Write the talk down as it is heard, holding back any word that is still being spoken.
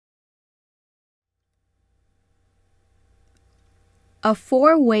A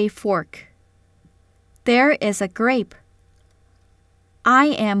four-way fork. There is a grape. I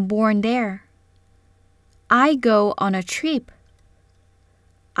am born there. I go on a trip.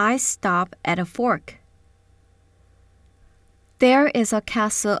 I stop at a fork. There is a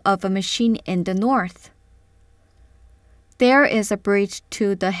castle of a machine in the north. There is a bridge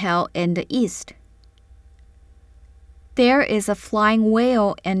to the hell in the east. There is a flying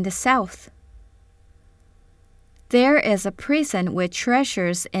whale in the south. There is a prison with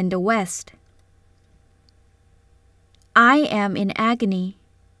treasures in the west. I am in agony.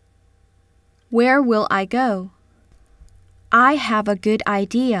 Where will I go? I have a good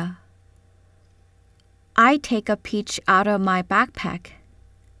idea. I take a peach out of my backpack.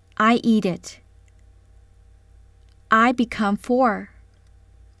 I eat it. I become four.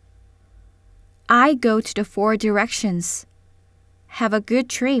 I go to the four directions. Have a good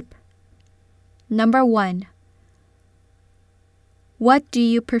trip. Number 1. What do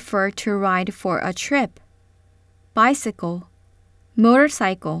you prefer to ride for a trip? Bicycle,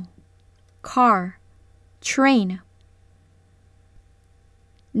 motorcycle, car, train.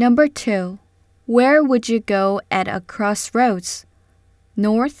 Number 2. Where would you go at a crossroads?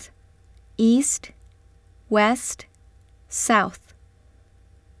 North, east, west, south.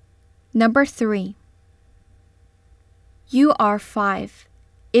 Number 3. You are 5.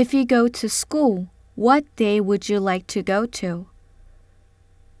 If you go to school, what day would you like to go to?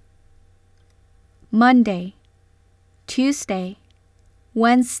 Monday, Tuesday,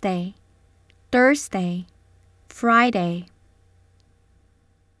 Wednesday, Thursday, Friday.